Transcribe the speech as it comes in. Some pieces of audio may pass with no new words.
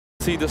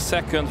See the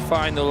second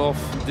final of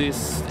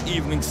this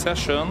evening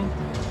session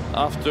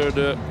after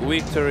the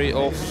victory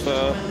of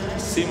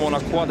Simona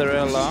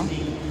Quaderella.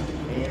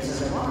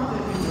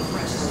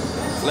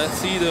 Let's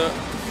see the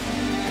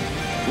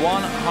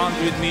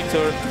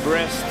 100-meter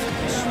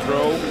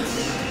breaststroke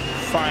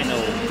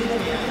final.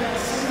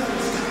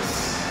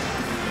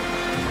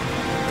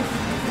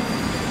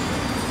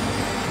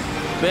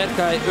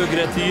 Oemer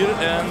Oegretir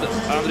and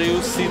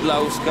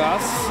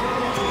Sidlauskas.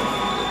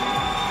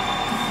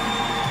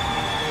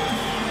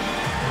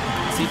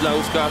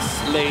 Sidlauskas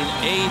lane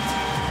 8,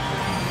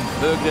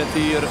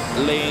 Oegretir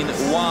lane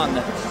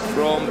 1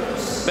 from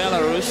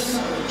Belarus,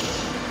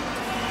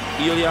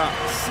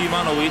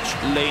 Shymanovich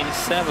lane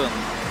 7.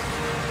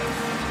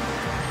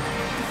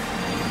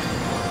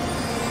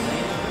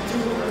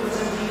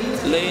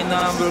 Lane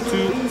number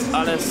 2,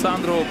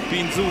 Alessandro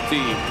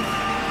Pinzuti,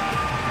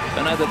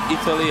 another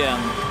Italian.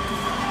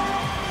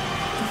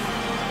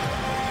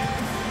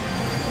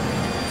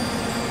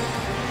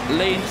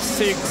 Lane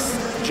 6,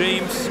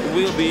 James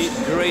Wilby,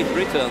 Great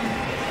Britain.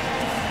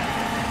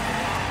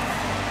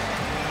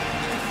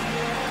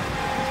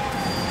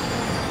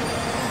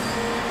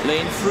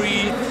 Lane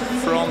 3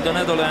 from the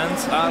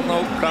Netherlands,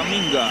 Arno,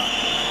 Kamminga.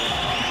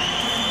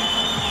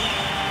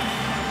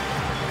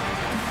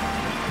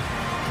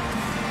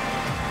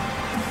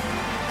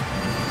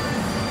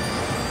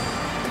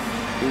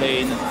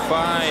 Lane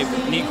 5,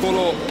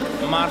 Niccolò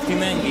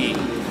Martinenghi,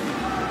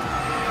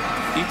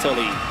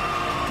 Italy.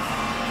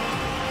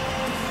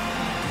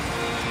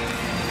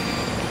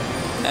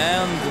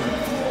 And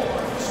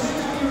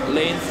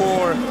lane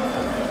 4,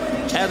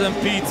 Adam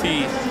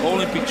Peaty,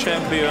 Olympic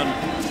champion,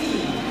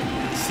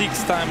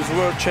 6 times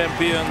world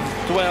champion,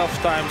 12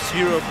 times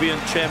European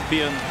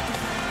champion.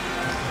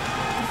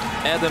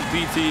 Adam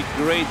Peaty,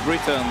 Great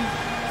Britain.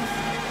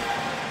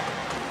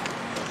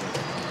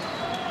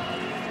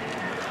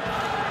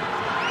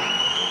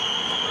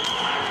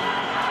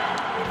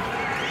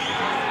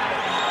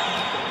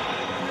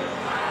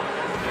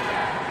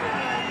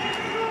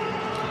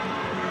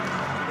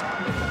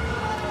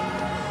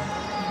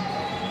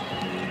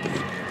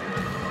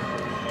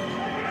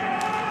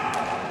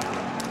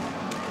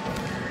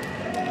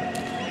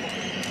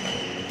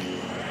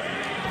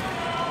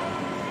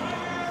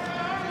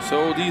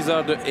 So these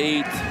are the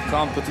 8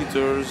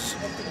 competitors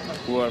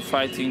who are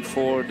fighting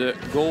for the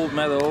gold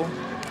medal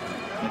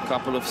in a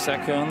couple of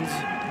seconds.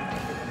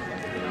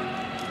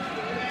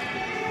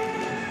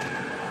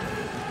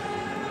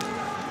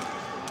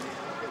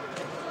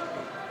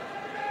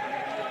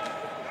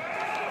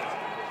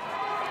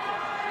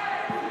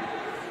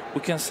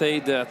 We can say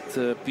that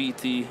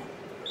Peaty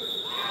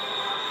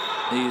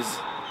is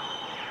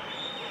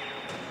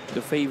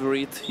the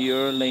favorite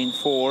here, lane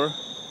 4.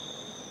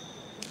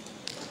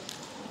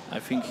 I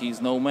think he's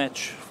no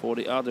match for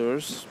the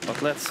others, but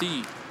let's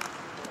see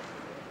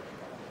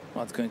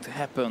what's going to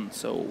happen.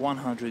 So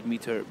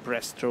 100-meter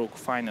breaststroke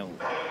final.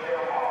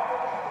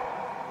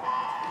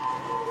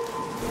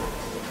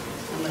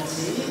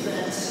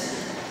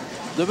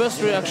 The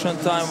best reaction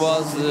time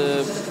was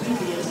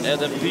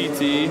Adam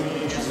Peaty,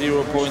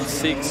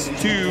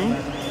 0.62.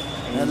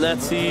 And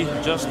let's see,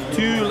 just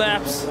 2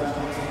 laps.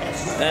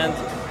 And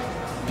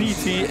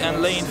Peaty and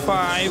lane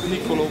 5,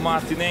 Niccolò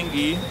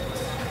Martinenghi,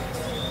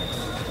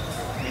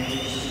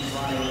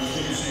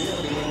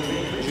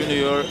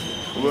 junior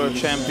world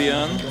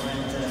champion,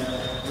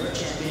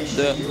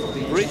 the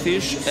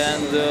British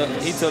and the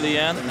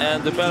Italian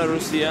and the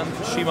Belarusian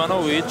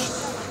Shymanovich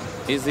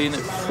is in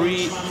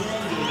 0.3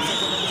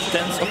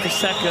 of a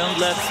second.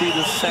 Let's see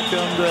the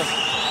second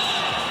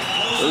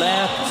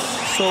lap.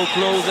 So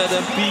close.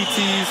 Adam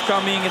Peaty is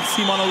coming and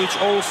Shymanovich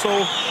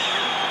also.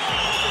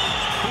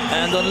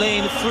 And on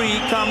lane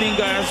 3,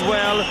 Kamminga as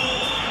well.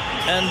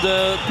 And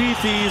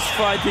Peaty is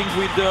fighting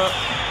with the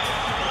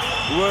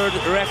world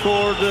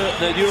record,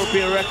 the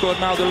European record.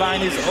 Now the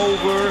line is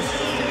over,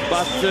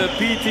 but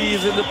Peaty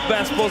is in the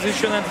best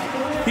position and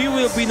he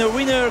will be the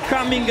winner.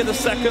 Coming in the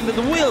second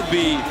and will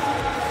be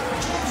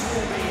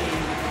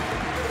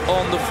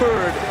on the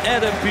third.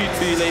 Adam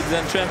Peaty, ladies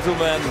and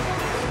gentlemen,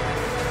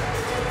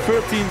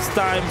 13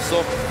 times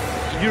of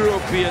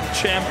European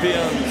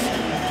champions.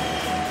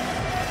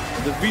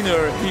 The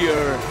winner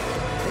here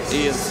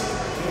is,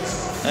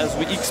 as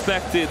we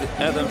expected,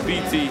 Adam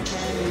Peaty.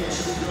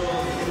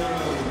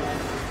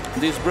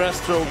 This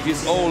breaststroke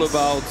is all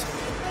about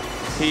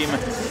him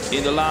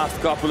in the last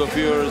couple of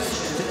years.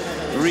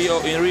 In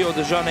Rio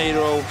de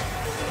Janeiro,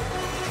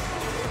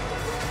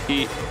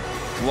 he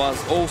was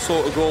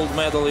also a gold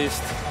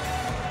medalist,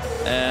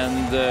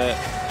 and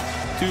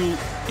 2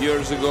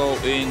 years ago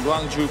in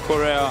Gwangju,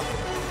 Korea,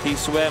 he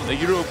swam a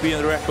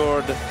European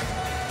record,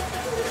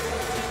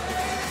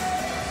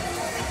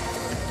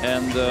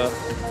 and the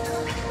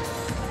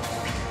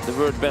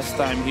world best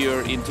time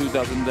here in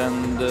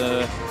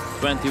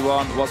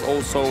 2021 was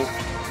also